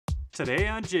Today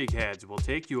on Jig Heads, we'll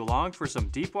take you along for some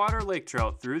deep water lake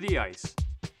trout through the ice.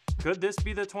 Could this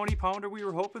be the 20-pounder we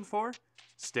were hoping for?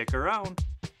 Stick around.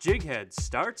 Jig Heads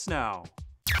starts now.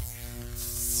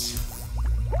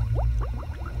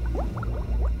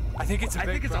 I think it's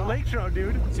a lake trout,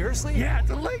 dude. Seriously? Yeah, it's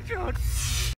a lake trout.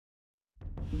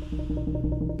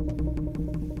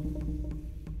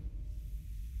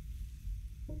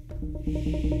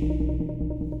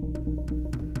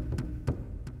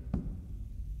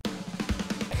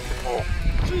 Oh,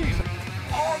 jeez.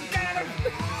 Oh, got him.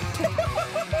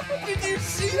 Did you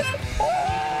see that?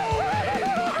 Oh,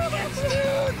 yes,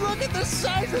 dude. Look at the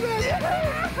size of that.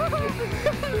 Yeah.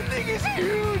 The thing is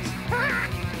huge.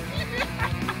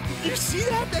 You see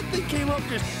that? That thing came up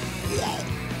just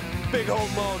big old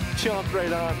mouth, chomped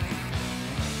right on.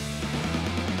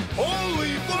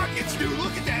 Holy buckets, dude!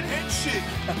 Look at that head shake.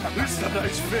 This is a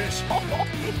nice fish. Oh,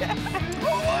 yeah.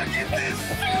 Oh, look at this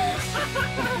fish!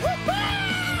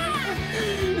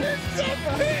 It's so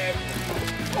big!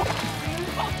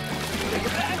 Look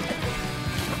at that!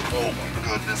 Oh my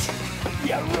goodness!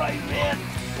 Yeah, right, man.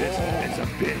 It's a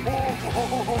big.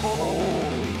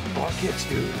 Holy buckets,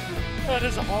 dude! That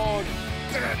is a hog.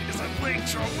 That is a lake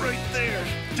trout right there.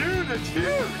 Dude, it's huge.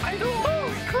 I know.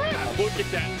 Holy crap. Look at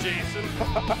that, Jason.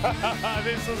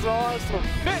 This is awesome.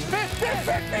 Fish, fish, fish,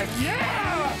 fish, fish.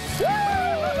 Yeah.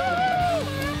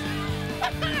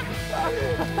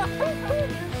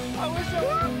 I wish I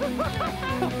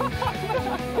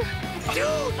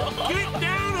Dude, get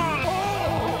down on it.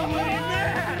 Holy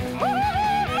man.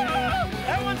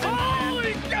 That one's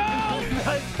holy cow.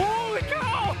 Holy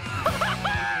cow.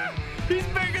 He's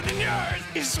bigger than yours.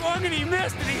 He swung and he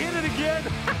missed and he hit it again.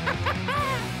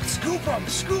 Scoop him,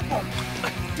 scoop him.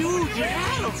 Dude, you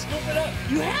had him. Scoop it up.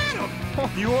 You had him.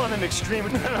 You want an extreme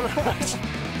adrenaline.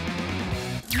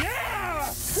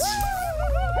 Yeah!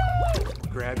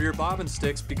 Grab your bobbin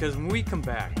sticks because when we come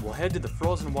back, we'll head to the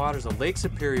frozen waters of Lake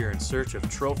Superior in search of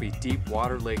trophy deep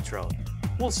water lake trout.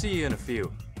 We'll see you in a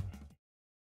few.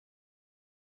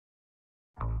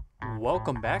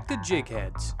 Welcome back to Jig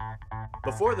Heads.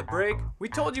 Before the break, we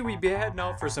told you we'd be heading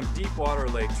out for some deep water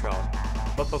lake trout.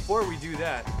 But before we do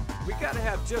that, we gotta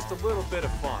have just a little bit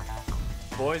of fun.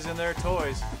 Boys and their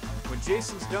toys. When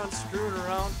Jason's done screwing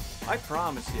around, I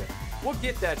promise you, we'll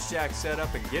get that shack set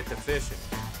up and get to fishing.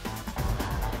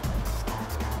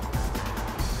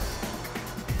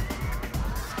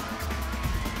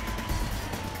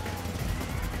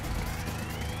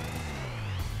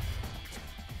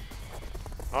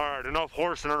 All right, enough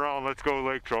horsing around. Let's go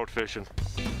lake trout fishing.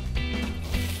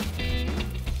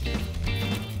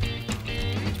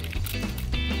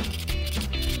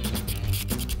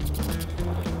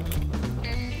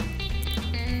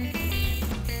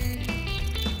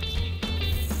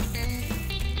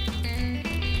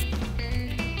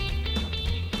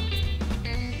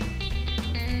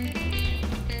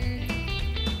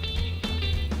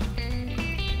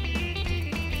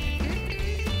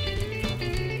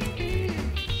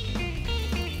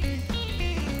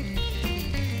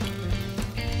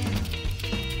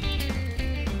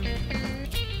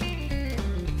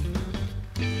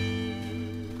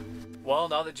 Well,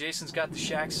 now that Jason's got the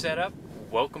shack set up,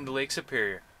 welcome to Lake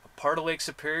Superior. A part of Lake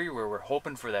Superior where we're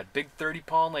hoping for that big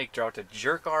 30-pound lake trout to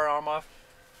jerk our arm off,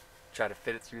 try to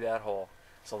fit it through that hole.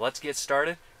 So let's get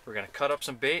started. We're going to cut up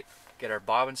some bait, get our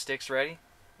bobbin sticks ready,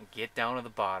 and get down to the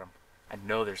bottom. I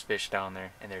know there's fish down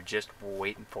there, and they're just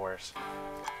waiting for us.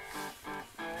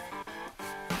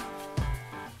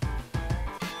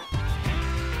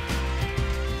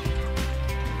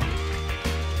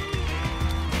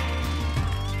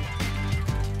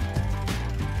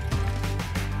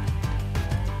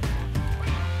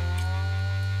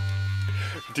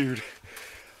 Dude,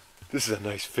 this is a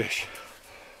nice fish.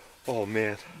 Oh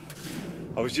man,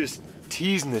 I was just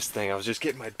teasing this thing. I was just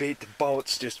getting my bait to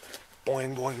bounce, just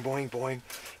boing, boing, boing, boing,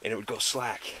 and it would go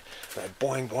slack. And I'd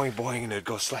boing, boing, boing, and it would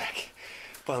go slack.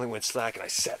 Finally went slack and I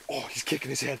set, oh, he's kicking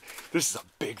his head. This is a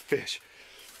big fish.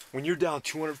 When you're down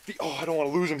 200 feet, oh, I don't want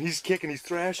to lose him. He's kicking, he's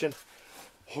thrashing.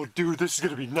 Oh dude, this is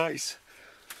gonna be nice.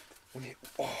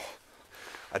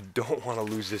 I don't want to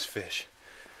lose this fish.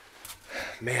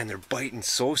 Man, they're biting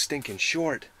so stinking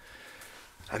short.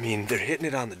 I mean, they're hitting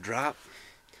it on the drop.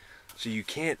 So you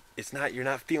can't, you're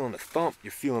not feeling the thump, you're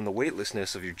feeling the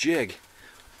weightlessness of your jig.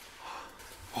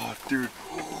 Oh, dude.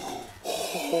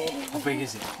 How big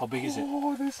is it? How big is it?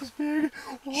 Oh, this is big.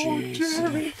 Oh,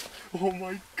 Jeremy. Oh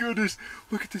my goodness.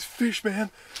 Look at this fish, man.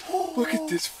 Look at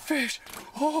this fish.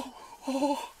 Oh,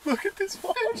 look at this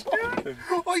fish, dude.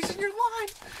 Oh, he's in your line.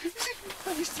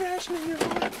 He's thrashing in your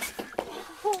line.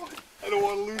 Oh, I don't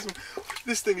want to lose him.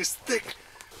 This thing is thick.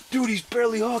 Dude, he's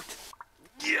barely hooked.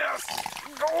 Yes!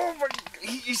 Oh my,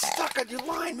 he's stuck on your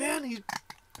line, man.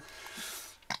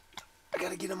 I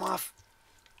gotta get him off.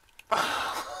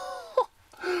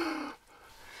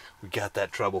 We got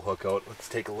that treble hook out. Let's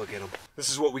take a look at him. This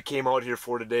is what we came out here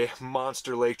for today.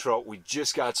 Monster lake trout. We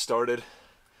just got started.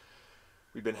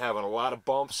 We've been having a lot of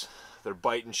bumps. They're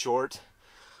biting short,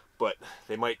 but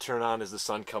they might turn on as the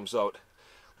sun comes out.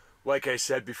 Like I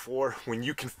said before, when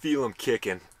you can feel them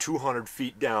kicking 200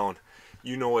 feet down,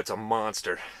 you know it's a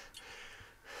monster.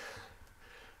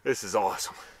 This is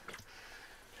awesome.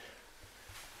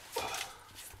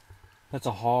 That's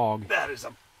a hog. That is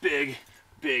a big,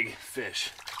 big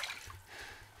fish.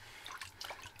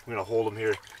 I'm gonna hold him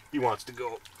here. He wants to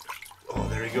go. Oh,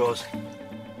 there he goes.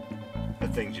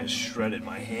 That thing just shredded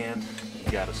my hand. He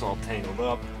got us all tangled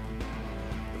up.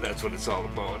 And that's what it's all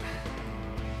about.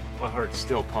 My heart's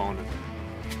still pounding.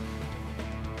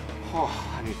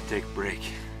 Oh, I need to take a break.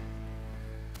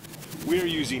 We are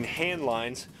using hand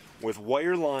lines with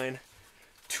wire line,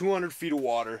 200 feet of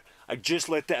water. I just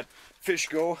let that fish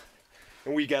go,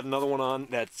 and we got another one on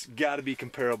that's got to be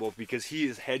comparable because he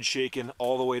is head shaking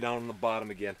all the way down on the bottom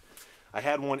again. I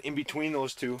had one in between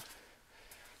those two,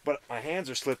 but my hands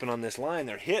are slipping on this line.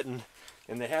 They're hitting,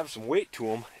 and they have some weight to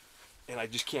them, and I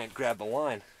just can't grab the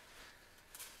line.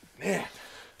 Man,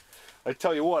 I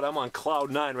tell you what, I'm on cloud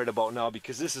 9 right about now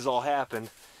because this has all happened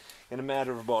in a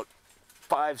matter of about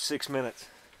 5-6 minutes.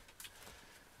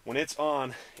 When it's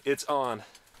on, it's on.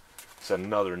 It's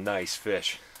another nice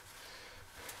fish.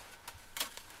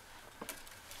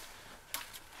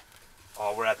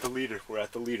 Oh, we're at the leader. We're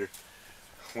at the leader.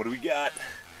 What do we got?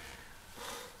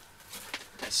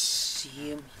 I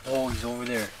see him. Oh, he's over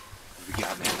there. What do we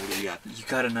got, man? What do we got? You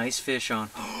got a nice fish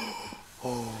on.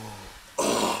 Oh.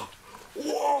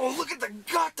 Whoa, look at the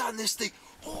gut on this thing.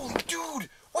 Holy dude,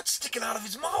 what's sticking out of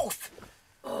his mouth?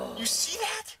 You see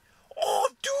that? Oh,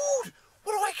 dude,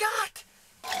 what do I got?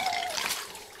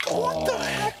 What the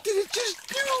heck did it just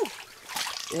do?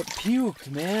 It puked,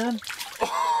 man.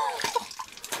 Oh,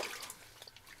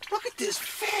 look at this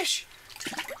fish.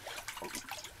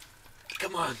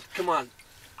 Come on, come on.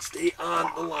 Stay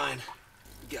on the line.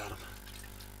 Got him.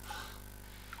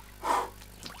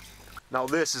 Now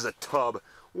this is a tub.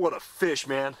 What a fish,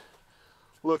 man.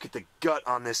 Look at the gut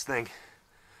on this thing.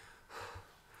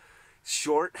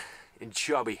 Short and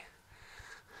chubby.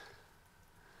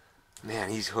 Man,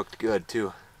 he's hooked good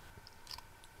too.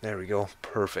 There we go,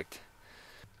 perfect.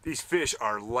 These fish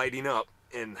are lighting up,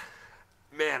 and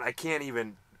man, I can't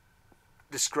even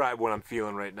describe what I'm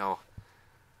feeling right now.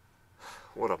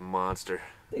 What a monster.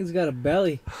 Thing's got a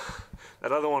belly.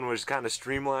 That other one was kind of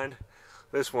streamlined.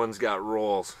 This one's got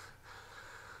rolls.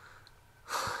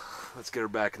 Let's get her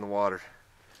back in the water.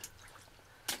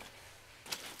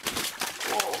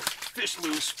 Whoa, fish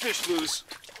loose, fish loose.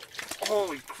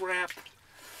 Holy crap.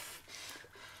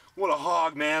 What a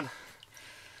hog, man.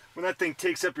 When that thing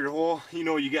takes up your hole, you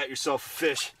know you got yourself a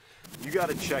fish. You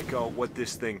gotta check out what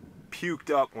this thing puked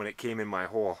up when it came in my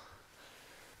hole.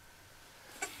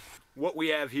 What we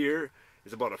have here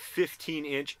is about a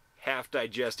 15-inch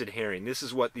half-digested herring. This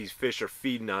is what these fish are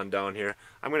feeding on down here.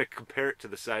 I'm gonna compare it to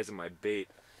the size of my bait.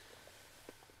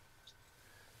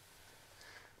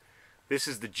 This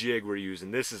is the jig we're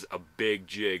using. This is a big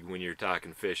jig when you're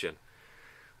talking fishing.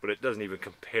 But it doesn't even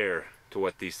compare to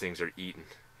what these things are eating.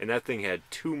 And that thing had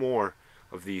 2 more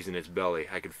of these in its belly.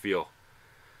 I could feel.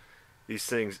 These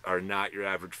things are not your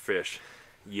average fish.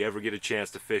 You ever get a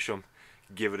chance to fish them,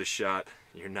 give it a shot.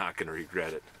 You're not going to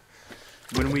regret it.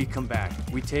 When we come back,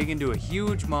 we take into a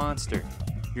huge monster.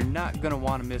 You're not going to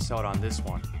want to miss out on this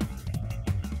one.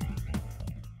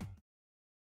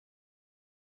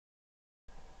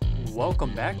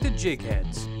 Welcome back to Jig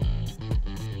Heads.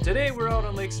 Today we're out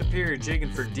on Lake Superior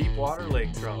jigging for deep water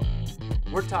lake trout.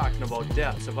 We're talking about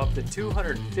depths of up to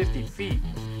 250 feet.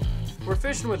 We're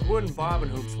fishing with wooden bobbin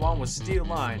hoops wound with steel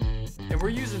line, and we're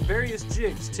using various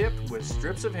jigs tipped with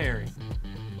strips of herring.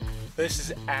 This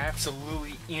is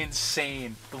absolutely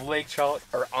insane. The lake trout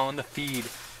are on the feed.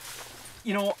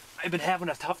 You know, I've been having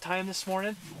a tough time this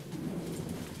morning,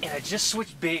 and I just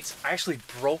switched baits. I actually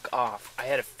broke off. I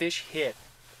had a fish hit.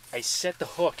 I set the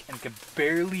hook and could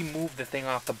barely move the thing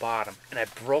off the bottom, and I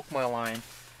broke my line.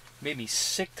 Made me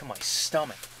sick to my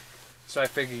stomach. So I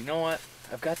figured, you know what?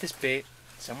 I've got this bait.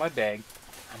 It's in my bag.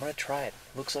 I'm gonna try it.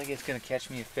 Looks like it's gonna catch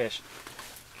me a fish.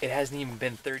 It hasn't even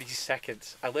been 30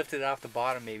 seconds. I lifted it off the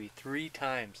bottom maybe 3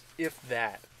 times, if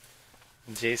that.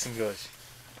 And Jason goes,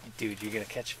 dude, you're gonna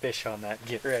catch fish on that.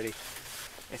 Get ready.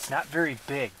 It's not very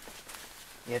big.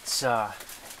 It's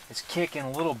kicking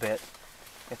a little bit.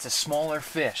 It's a smaller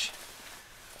fish,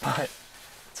 but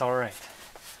it's all right.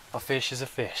 A fish is a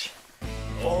fish.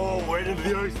 Oh, right into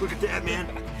the ice. Look at that, man.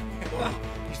 Oh,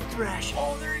 he's thrashing.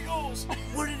 Oh, there he goes.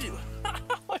 What did he do?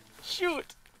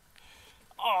 Shoot.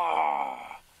 Oh.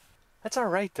 That's all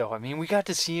right, though. I mean, we got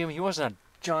to see him. He wasn't a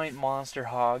giant monster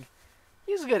hog.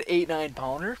 He was a good 8-9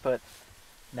 pounder, but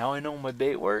now I know my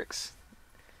bait works.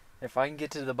 If I can get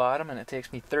to the bottom and it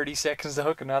takes me 30 seconds to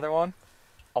hook another one,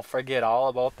 I'll forget all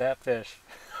about that fish.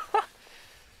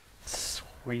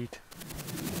 Sweet.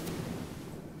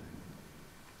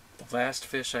 The last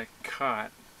fish I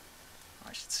caught,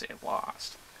 I should say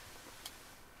lost,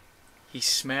 he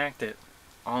smacked it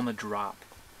on the drop.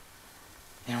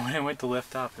 And when I went to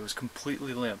lift up, it was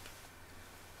completely limp.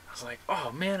 I was like,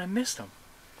 oh man, I missed him.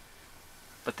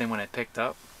 But then when I picked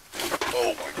up,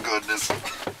 Oh my goodness.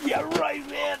 yeah, right,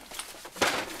 man.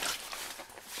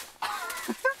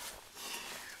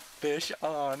 Fish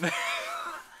on.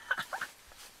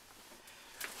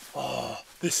 Oh,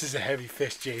 this is a heavy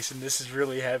fish, Jason. This is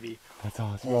really heavy. That's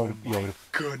awesome. Oh my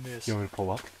goodness. You want me to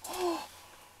pull up?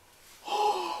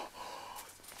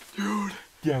 Dude.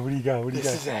 Yeah, what do you got? What do you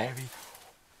got? This is heavy.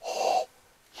 Oh,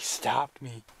 he stopped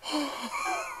me.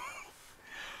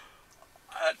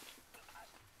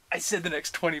 I said the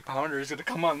next 20 pounder is gonna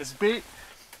come on this bait.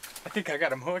 I think I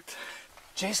got him hooked.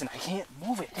 Jason, I can't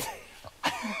move it.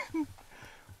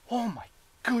 Oh my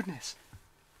goodness.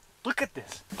 Look at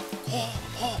this.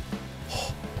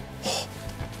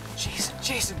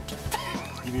 Jason.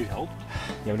 You need help?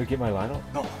 You want me to get my line out?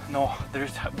 No,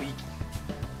 there's that weak.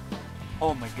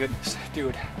 Oh my goodness,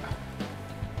 dude.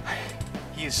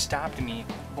 He has stopped me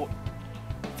about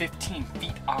 15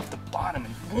 feet off the bottom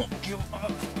and won't give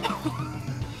up.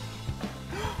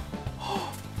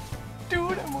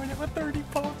 Dude, I might have a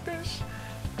 30-pound fish.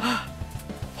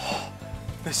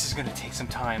 This is gonna take some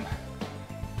time.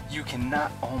 You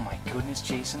cannot, oh my goodness,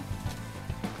 Jason.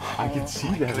 I can see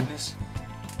that. Oh my goodness.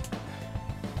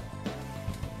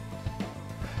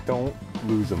 Don't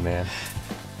lose him, man.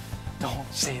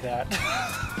 Don't say that.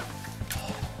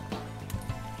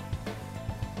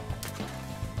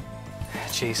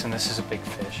 Jason, this is a big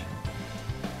fish.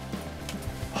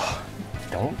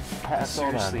 Don't pass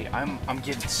on. Seriously, I'm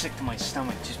getting sick to my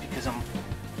stomach just because I'm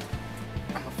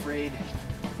afraid.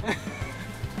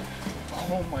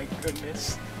 Oh my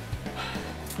goodness.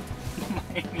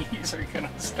 My knees are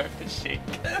gonna start to shake.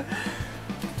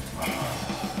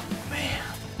 Oh man,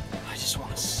 I just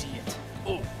want to see it.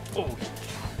 Oh,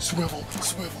 swivel.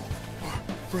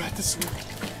 We're at the swivel.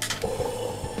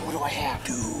 Oh, what do I have?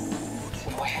 Dude.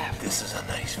 What do I have? This is a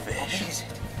nice How fish. big is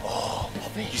it? Oh, How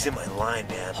big? he's in my line,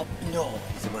 man. No.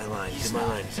 He's in my line. He's He's in my not.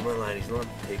 line. He's in my line. He's in my line.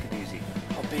 Take it easy.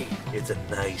 How big? It's a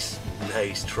nice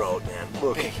trout, man.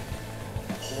 Look. Big.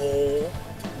 Oh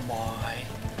my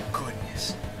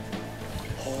goodness.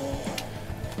 Oh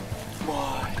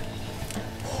my.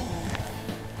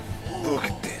 Look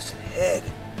at this head.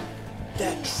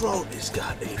 That trout has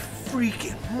got a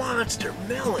freaking monster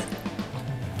melon.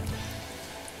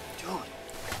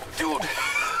 Dude.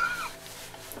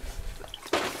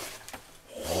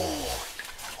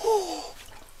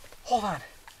 Hold on.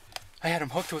 I had him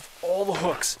hooked with all the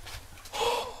hooks.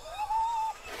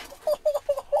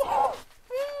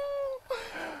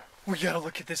 We gotta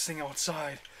look at this thing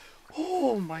outside.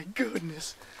 Oh my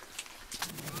goodness.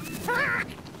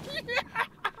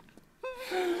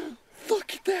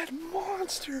 Look at that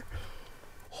monster.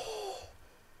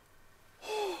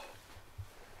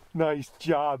 Nice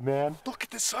job, man. Look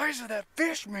at the size of that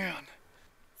fish, man.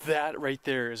 That right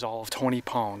there is all of 20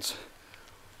 pounds.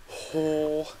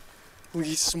 Holy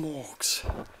smokes.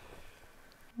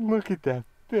 Look at that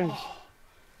fish.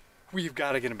 We've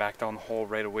got to get him back down the hole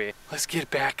right away. Let's get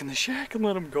back in the shack and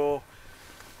let him go.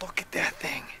 Look at that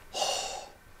thing.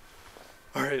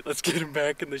 All right, let's get him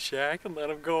back in the shack and let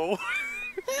him go.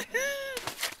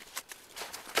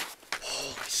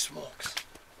 Holy smokes.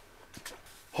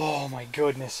 Oh my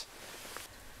goodness.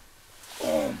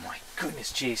 Oh my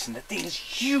goodness, Jason, that thing is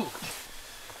huge.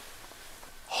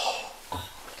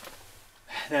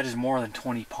 That is more than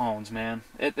 20 pounds, man.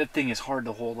 That thing is hard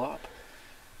to hold up.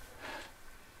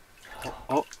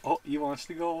 Oh, he wants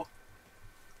to go.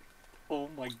 Oh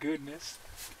my goodness.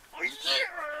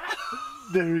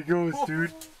 There he goes,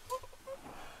 dude.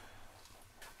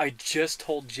 I just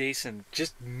told Jason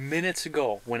just minutes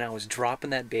ago when I was dropping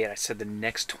that bait, I said the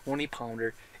next 20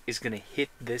 pounder is going to hit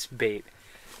this bait.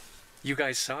 You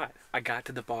guys saw it. I got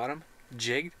to the bottom,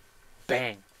 jigged,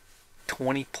 bang,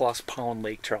 20 plus pound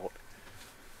lake trout.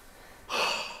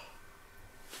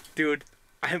 Dude,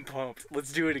 I'm pumped.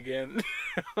 Let's do it again.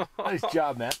 Nice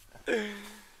job, man.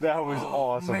 That was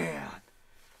awesome. Man.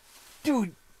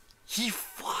 Dude, he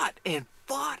fought and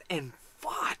fought and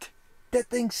fought. That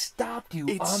thing stopped you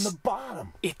on the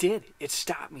bottom. It did. It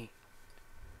stopped me.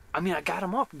 I mean, I got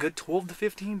him up good 12 to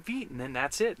 15 feet, and then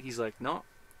that's it. He's like, no,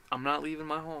 I'm not leaving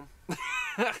my home.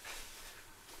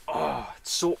 Oh,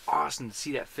 it's so awesome to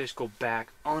see that fish go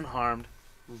back unharmed,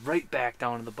 right back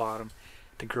down to the bottom,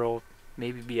 to grow,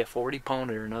 maybe be a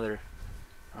 40-pounder another,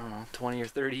 I don't know, 20 or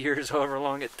 30 years, however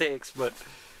long it takes. But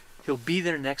he'll be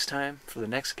there next time for the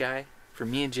next guy, for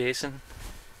me and Jason,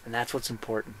 and that's what's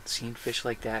important. Seeing fish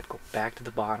like that go back to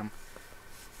the bottom,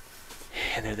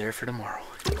 and they're there for tomorrow.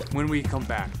 When we come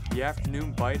back, the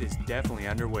afternoon bite is definitely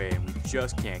underway, and we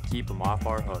just can't keep them off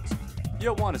our hooks.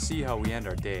 You'll want to see how we end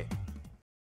our day.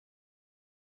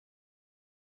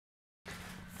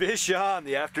 Fish on.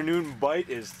 The afternoon bite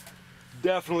is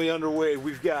definitely underway.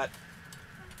 We've got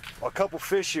a couple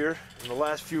fish here in the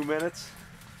last few minutes.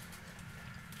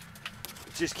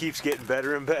 It just keeps getting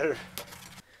better and better.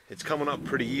 It's coming up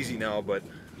pretty easy now, but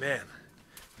man,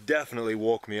 definitely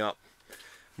woke me up.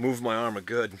 Moved my arm a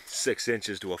good 6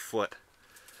 inches to a foot.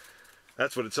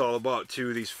 That's what it's all about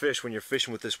too. These fish, when you're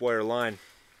fishing with this wire line,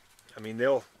 I mean,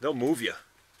 they'll move you.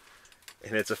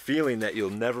 And it's a feeling that you'll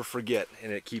never forget,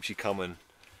 and it keeps you coming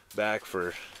back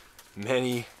for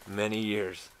many, many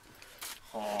years.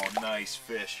 Oh, nice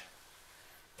fish.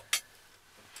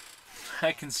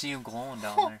 I can see him glowing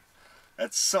down there.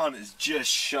 That sun is just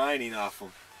shining off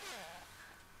him.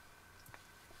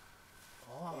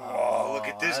 Oh, look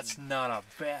at this. That's not a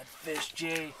bad fish,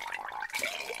 Jay.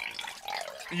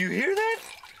 You hear that?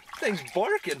 Thing's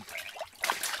barking.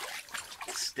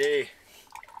 Stay.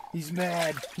 He's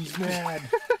mad. He's mad.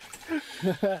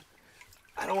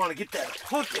 I don't want to get that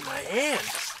hook in my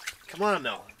hands. Come on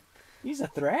now. He's a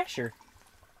thrasher.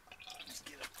 Let's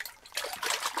get him.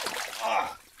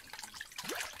 Ah.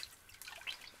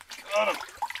 Got him.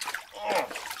 Oh,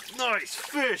 nice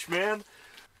fish, man.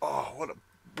 Oh, what a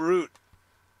brute.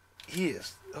 He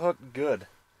is hooked good.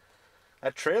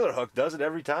 That trailer hook does it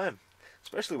every time,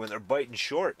 especially when they're biting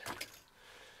short.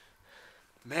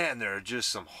 Man, there are just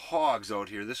some hogs out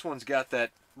here. This one's got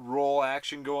that roll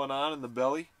action going on in the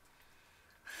belly.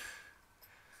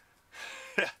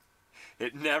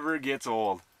 It never gets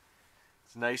old.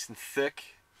 It's nice and thick.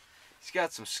 He's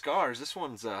got some scars. This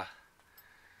one's, man,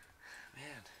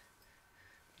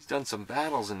 he's done some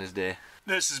battles in his day.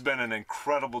 This has been an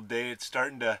incredible day. It's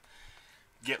starting to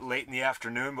get late in the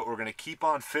afternoon, but we're going to keep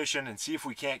on fishing and see if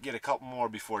we can't get a couple more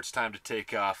before it's time to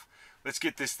take off. Let's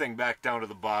get this thing back down to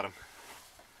the bottom.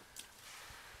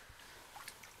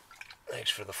 Thanks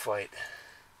for the fight.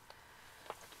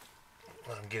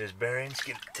 Let him get his bearings,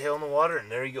 get the tail in the water,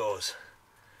 and there he goes.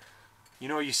 You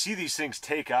know, you see these things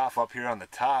take off up here on the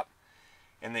top,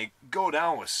 and they go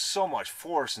down with so much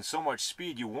force and so much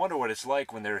speed. You wonder what it's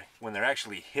like when they're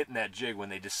actually hitting that jig, when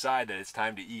they decide that it's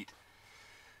time to eat.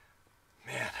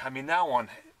 Man, I mean, that one,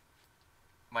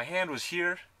 my hand was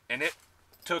here, and it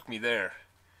took me there.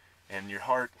 And your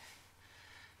heart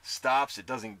stops. It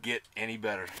doesn't get any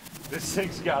better. This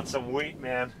thing's got some weight,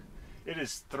 man. It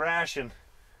is thrashing.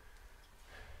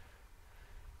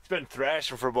 It's been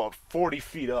thrashing for about 40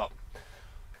 feet up.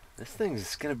 This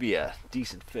thing's gonna be a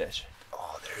decent fish.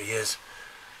 Oh, there he is.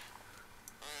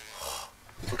 Oh,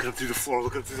 look at him through the floor,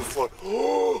 look at him through the floor.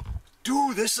 Oh,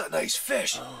 dude, this is a nice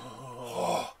fish.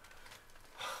 Oh.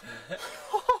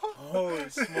 Holy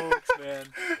smokes, man.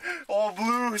 All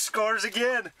blue, scars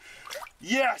again.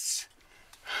 Yes.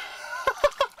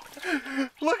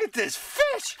 Look at this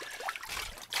fish.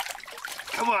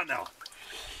 Come on now.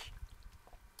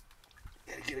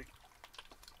 Gotta get it.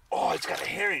 Oh, it's got a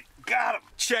herring. Got him.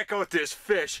 Check out this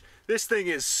fish. This thing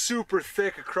is super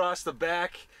thick across the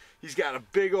back. He's got a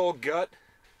big old gut.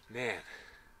 Man,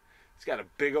 he's got a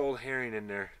big old herring in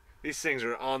there. These things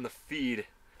are on the feed.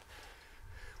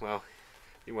 Well,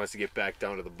 he wants to get back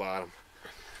down to the bottom.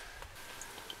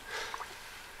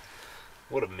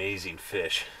 What amazing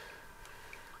fish.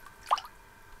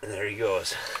 And there he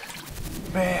goes.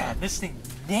 Man, this thing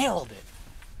nailed it.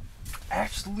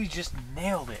 Absolutely just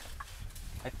nailed it.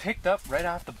 I picked up right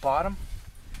off the bottom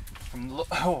from,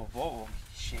 oh, whoa,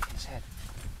 he's shaking his head.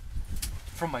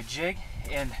 From my jig,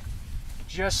 and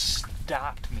just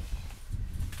stopped me.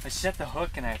 I set the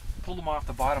hook and I pulled him off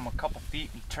the bottom a couple feet,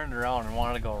 and he turned around and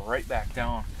wanted to go right back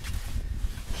down.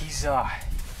 He's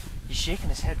shaking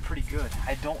his head pretty good.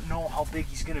 I don't know how big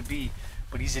he's gonna be,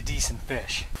 but he's a decent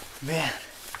fish. Man,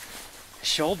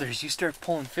 shoulders, you start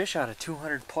pulling fish out of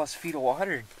 200 plus feet of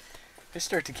water, they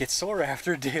start to get sore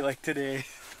after a day like today.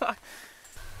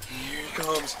 Here he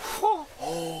comes.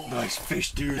 Oh, nice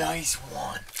fish, dude. Nice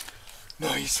one.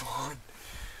 Nice one.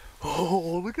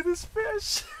 Oh, look at this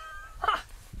fish.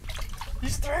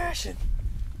 He's thrashing.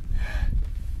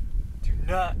 Do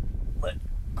not let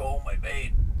Go, my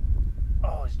bait.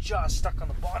 Oh, his jaw's stuck on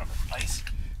the bottom of the ice.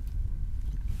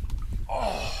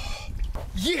 Oh,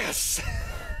 yes!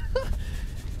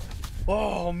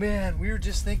 Oh man, we were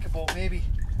just thinking about maybe,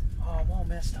 oh, I'm all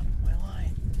messed up with my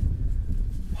line.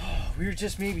 Oh, we were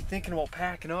just maybe thinking about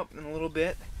packing up in a little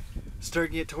bit,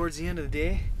 starting it towards the end of the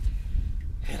day.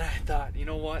 And I thought, you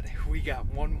know what, we got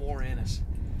one more in us.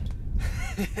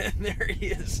 And there he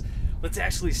is. Let's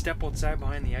actually step outside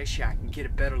behind the ice shack and get a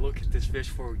better look at this fish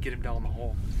before we get him down the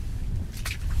hole.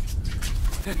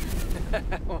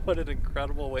 What an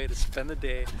incredible way to spend the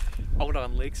day out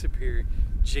on Lake Superior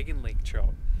jigging lake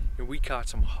trout. And we caught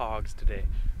some hogs today.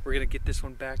 We're gonna get this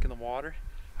one back in the water.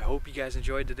 I hope you guys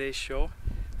enjoyed today's show.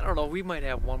 I don't know, we might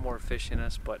have one more fish in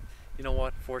us, but you know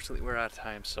what, fortunately we're out of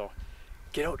time. So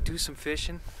get out, do some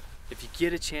fishing. If you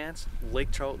get a chance,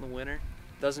 lake trout in the winter,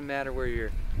 doesn't matter where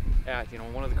you're at, you know,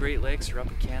 one of the Great Lakes or up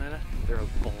in Canada, they're a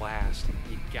blast.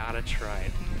 You gotta try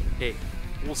it. Hey,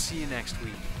 we'll see you next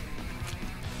week.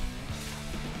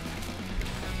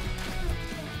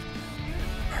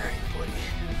 All right, buddy.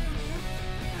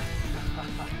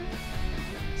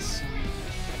 Sweet.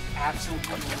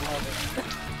 Absolutely love it.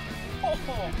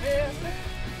 Oh, man.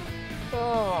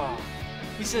 Oh.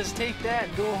 He says, take that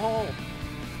and go home.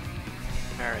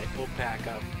 All right, we'll pack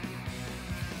up.